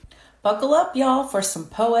Buckle up, y'all, for some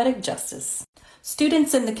poetic justice.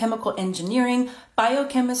 Students in the chemical engineering,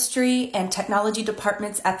 biochemistry, and technology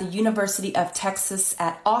departments at the University of Texas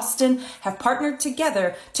at Austin have partnered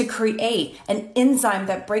together to create an enzyme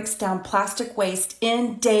that breaks down plastic waste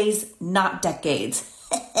in days, not decades.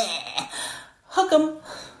 Hook 'em.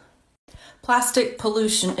 Plastic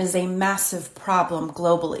pollution is a massive problem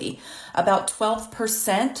globally. About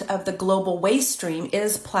 12% of the global waste stream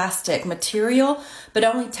is plastic material, but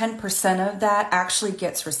only 10% of that actually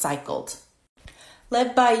gets recycled.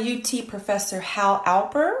 Led by UT Professor Hal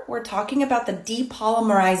Alper, we're talking about the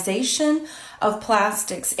depolymerization of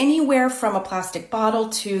plastics, anywhere from a plastic bottle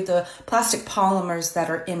to the plastic polymers that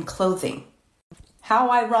are in clothing. How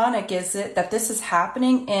ironic is it that this is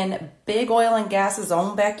happening in big oil and gas's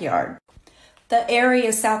own backyard? The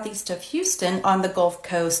area southeast of Houston on the Gulf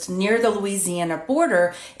Coast near the Louisiana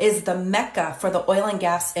border is the mecca for the oil and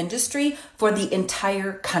gas industry for the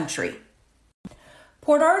entire country.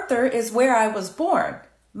 Port Arthur is where I was born.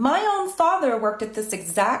 My own father worked at this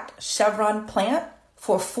exact Chevron plant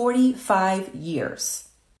for 45 years.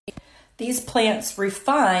 These plants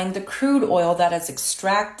refine the crude oil that is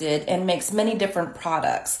extracted and makes many different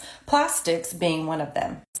products, plastics being one of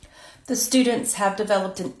them. The students have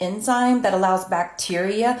developed an enzyme that allows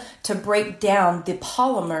bacteria to break down the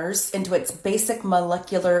polymers into its basic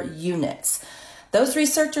molecular units. Those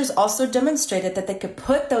researchers also demonstrated that they could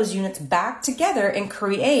put those units back together and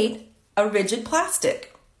create a rigid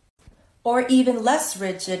plastic, or even less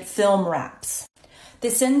rigid film wraps.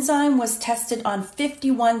 This enzyme was tested on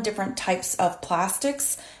 51 different types of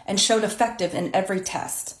plastics and showed effective in every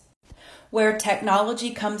test. Where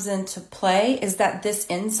technology comes into play is that this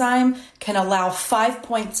enzyme can allow 5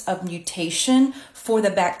 points of mutation for the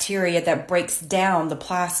bacteria that breaks down the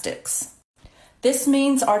plastics. This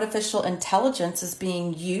means artificial intelligence is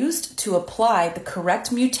being used to apply the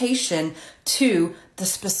correct mutation to the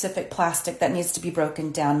specific plastic that needs to be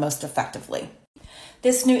broken down most effectively.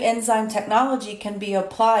 This new enzyme technology can be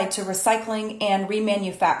applied to recycling and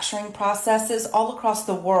remanufacturing processes all across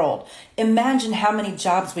the world. Imagine how many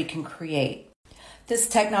jobs we can create. This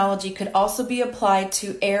technology could also be applied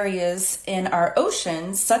to areas in our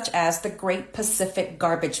oceans, such as the Great Pacific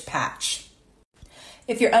Garbage Patch.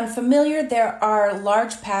 If you're unfamiliar, there are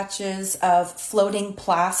large patches of floating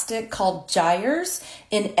plastic called gyres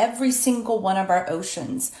in every single one of our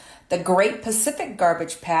oceans. The Great Pacific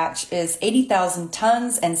Garbage Patch is 80,000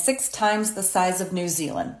 tons and 6 times the size of New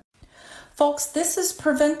Zealand. Folks, this is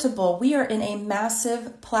preventable. We are in a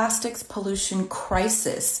massive plastics pollution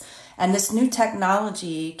crisis, and this new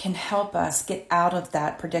technology can help us get out of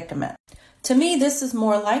that predicament. To me, this is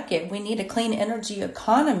more like it. We need a clean energy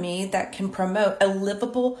economy that can promote a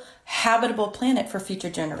livable, habitable planet for future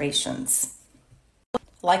generations.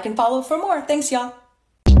 Like and follow for more. Thanks, y'all.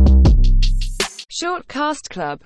 Short Cast Club